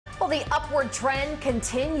Well, the upward trend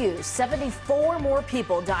continues. 74 more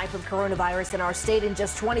people died from coronavirus in our state in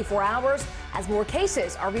just 24 hours as more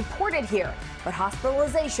cases are reported here. But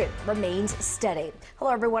hospitalization remains steady.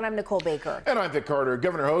 Hello, everyone. I'm Nicole Baker. And I'm Vic Carter.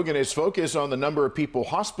 Governor Hogan is focused on the number of people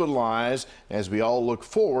hospitalized as we all look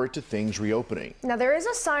forward to things reopening. Now, there is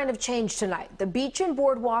a sign of change tonight. The beach and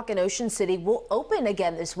boardwalk in Ocean City will open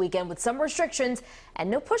again this weekend with some restrictions and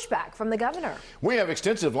no pushback from the governor. We have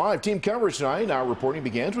extensive live team coverage tonight. Our reporting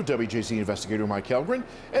begins with WJZ investigator Mike Helgren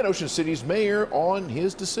and Ocean City's mayor on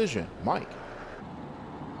his decision. Mike.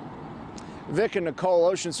 Vic and Nicole,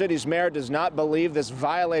 Ocean City's mayor does not believe this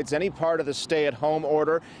violates any part of the stay-at-home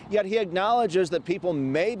order, yet he acknowledges that people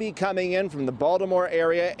may be coming in from the Baltimore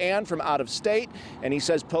area and from out of state, and he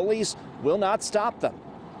says police will not stop them.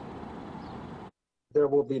 There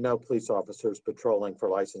will be no police officers patrolling for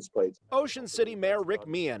license plates. Ocean City Mayor Rick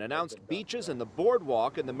Meehan announced beaches and the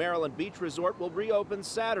boardwalk in the Maryland Beach Resort will reopen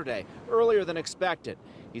Saturday, earlier than expected.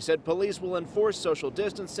 He said police will enforce social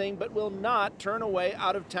distancing but will not turn away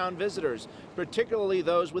out-of-town visitors, particularly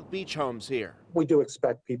those with beach homes here. We do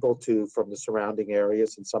expect people from the surrounding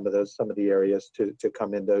areas and some of the areas to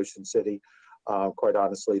come into Ocean City. Quite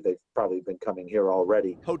honestly, they've probably been coming here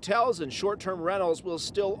already. Hotels and short-term rentals will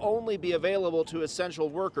still only be available to essential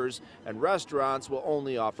workers, and restaurants will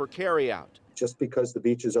only offer carry-out. Just because the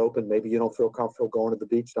beach is open, maybe you don't feel comfortable going to the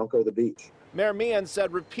beach, don't go to the beach. Mayor Meehan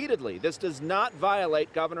said repeatedly this does not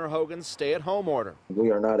violate Governor Hogan's stay-at-home order.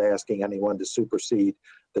 We are not asking anyone to supersede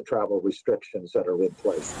the travel restrictions that are in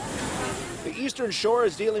place. The Eastern Shore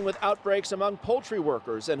is dealing with outbreaks among poultry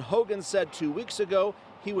workers, and Hogan said 2 weeks ago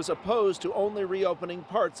he was opposed to only reopening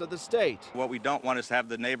parts of the state. What we don't want is to have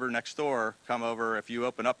the neighbor next door come over. If you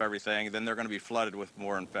open up everything, then they're going to be flooded with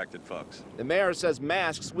more infected folks. The mayor says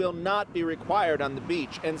masks will not be required on the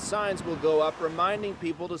beach and signs will go up reminding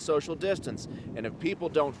people to social distance. And if people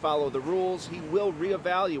don't follow the rules, he will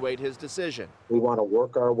reevaluate his decision. We want to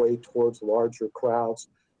work our way towards larger crowds,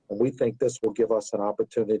 and we think this will give us an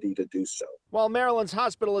opportunity to do so. While Maryland's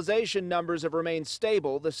hospitalization numbers have remained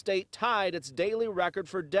stable, the state tied its daily record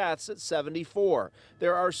for deaths at 74.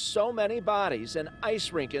 There are so many bodies, an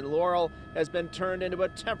ice rink in Laurel has been turned into a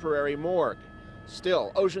temporary morgue.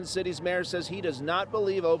 Still, Ocean City's mayor says he does not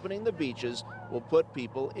believe opening the beaches will put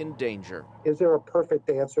people in danger. Is there a perfect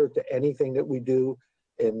answer to anything that we do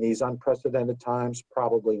in these unprecedented times?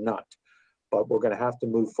 Probably not, but we're going to have to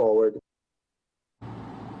move forward.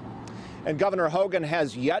 And Governor Hogan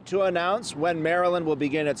has yet to announce when Maryland will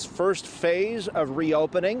begin its first phase of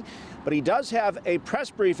reopening, but he does have a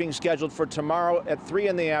press briefing scheduled for tomorrow at 3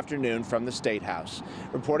 in the afternoon from the State House.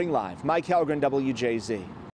 Reporting live, Mike Helgren, WJZ.